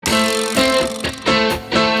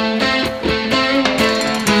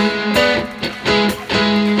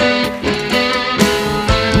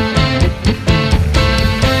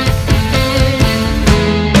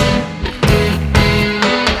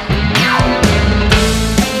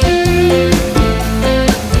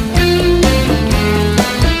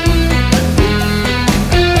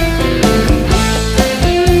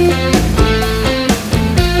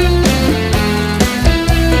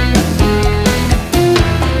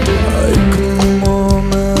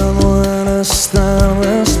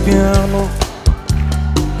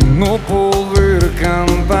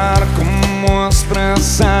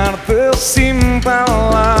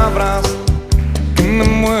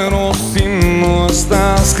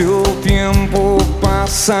estás, que el tiempo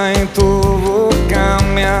pasa y todo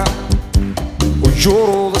cambia. Hoy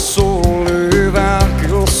lloro de soledad, que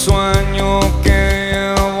el sueño que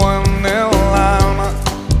llevo en el alma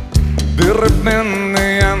de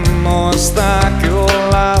repente ya no está, que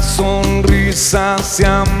la sonrisa se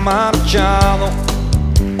ha marchado,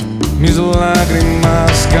 mis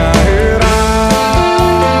lágrimas caerán.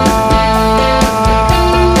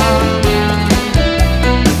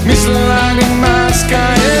 Mis lágrimas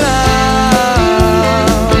caerán.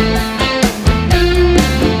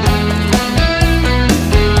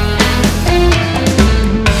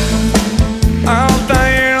 Al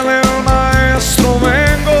taller del maestro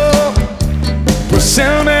vengo, pues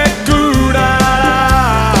él me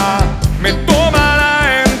curará, me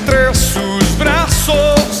tomará entre sus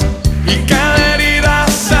brazos y cada herida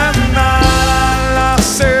sanará.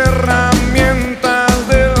 Las herramientas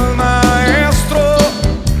del maestro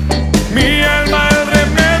mi alma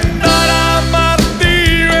remendará,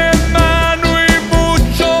 martillo en mano y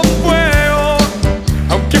mucho fuego.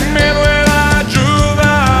 Aunque me duela,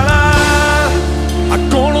 ayudará a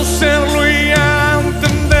conocerlo y a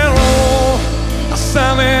entenderlo, a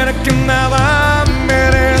saber que nada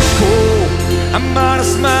merezco. Amar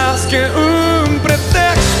es más que un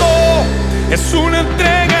pretexto, es una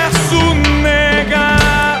entrega, es un negar.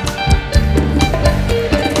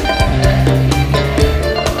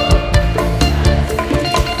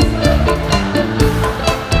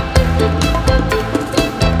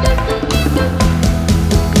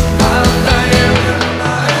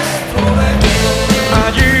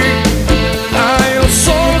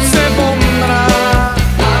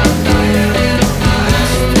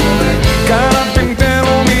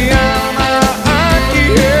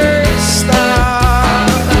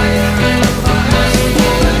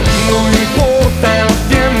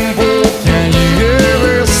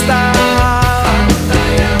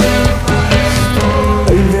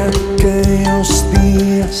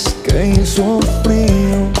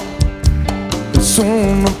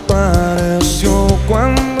 No apareció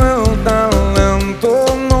cuando el talento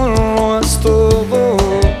no lo es todo,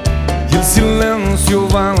 y el silencio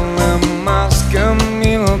vale más que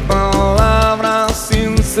mil palabras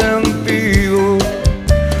sin sentido.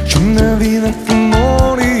 Y una vida que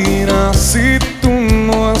morirá si tú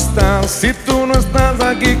no estás, si tú no estás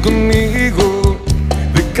aquí conmigo.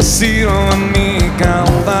 ¿De qué sirve mi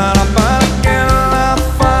cantar para que la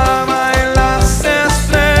fama y las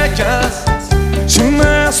estrellas, si un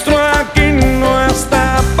maestro aquí no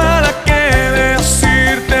está? ¿Para qué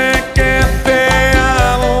decirte que te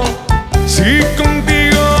amo si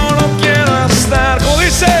contigo no quiero estar? Como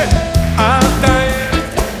dice al taller.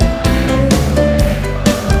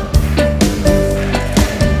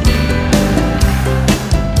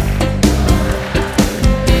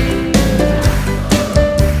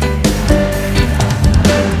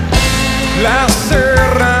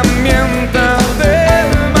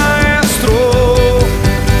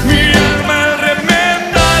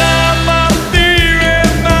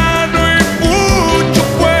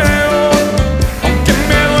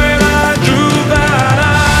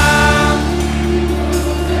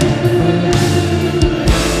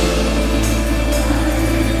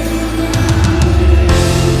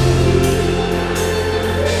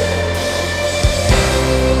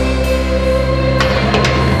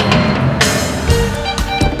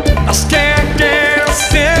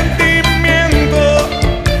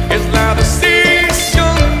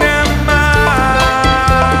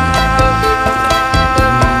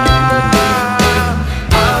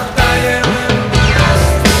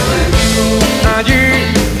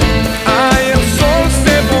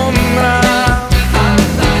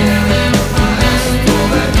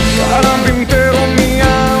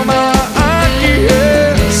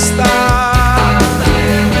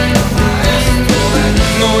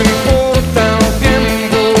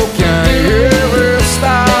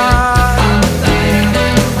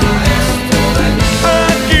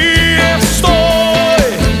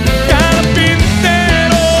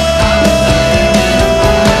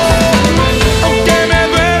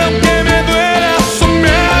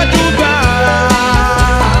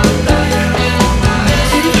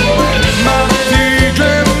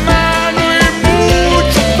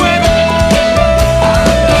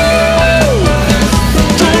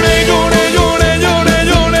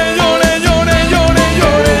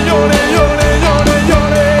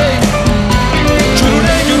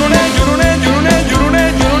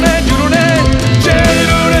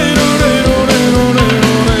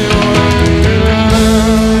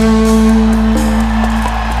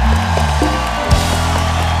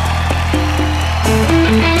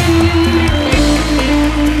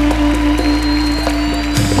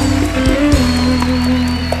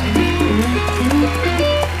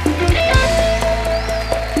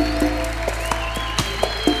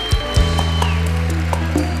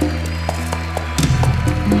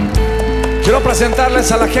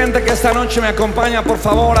 presentarles a la gente que esta noche me acompaña. Por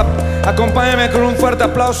favor, acompáñenme con un fuerte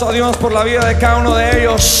aplauso a Dios por la vida de cada uno de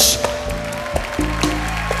ellos.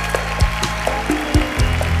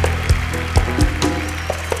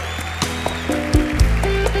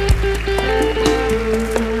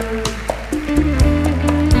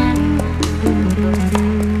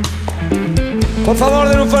 Por favor,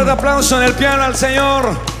 den un fuerte aplauso en el piano al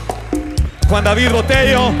señor Juan David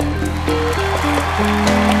Botello.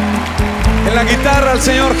 En la guitarra al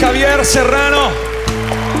señor Javier Serrano.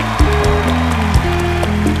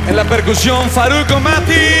 En la percusión Faruco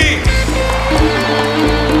Mati.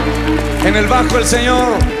 En el bajo el señor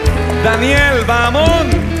Daniel Bahamón.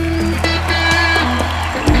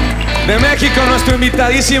 De México nuestro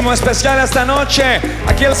invitadísimo especial esta noche,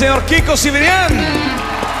 aquí el señor Kiko Cibrián.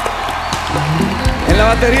 En la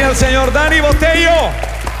batería el señor Dani Botello.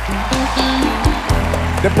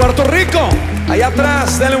 De Puerto Rico, allá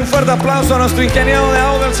atrás, denle un fuerte aplauso a nuestro ingeniero de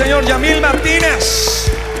audio, el señor Yamil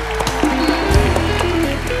Martínez.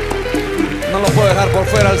 No lo puedo dejar por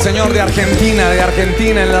fuera, el señor de Argentina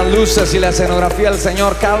en las luces y la escenografía, el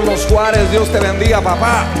señor Carlos Juárez. Dios te bendiga,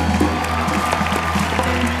 papá.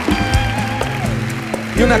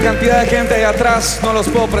 Y una cantidad de gente allá atrás, no los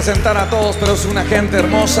puedo presentar a todos, pero es una gente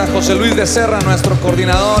hermosa. José Luis de Serra, nuestro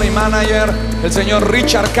coordinador y manager. El señor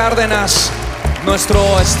Richard Cárdenas,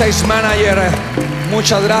 nuestro stage manager.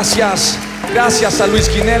 Muchas gracias. Gracias a Luis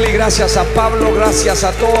Quinelli, gracias a Pablo, gracias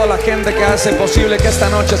a toda la gente que hace posible que esta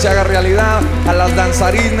noche se haga realidad. A las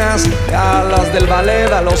danzarinas, a las del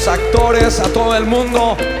ballet, a los actores, a todo el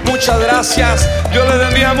mundo. Muchas gracias. Dios les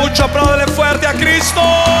bendiga mucho. Apláudele fuerte a Cristo.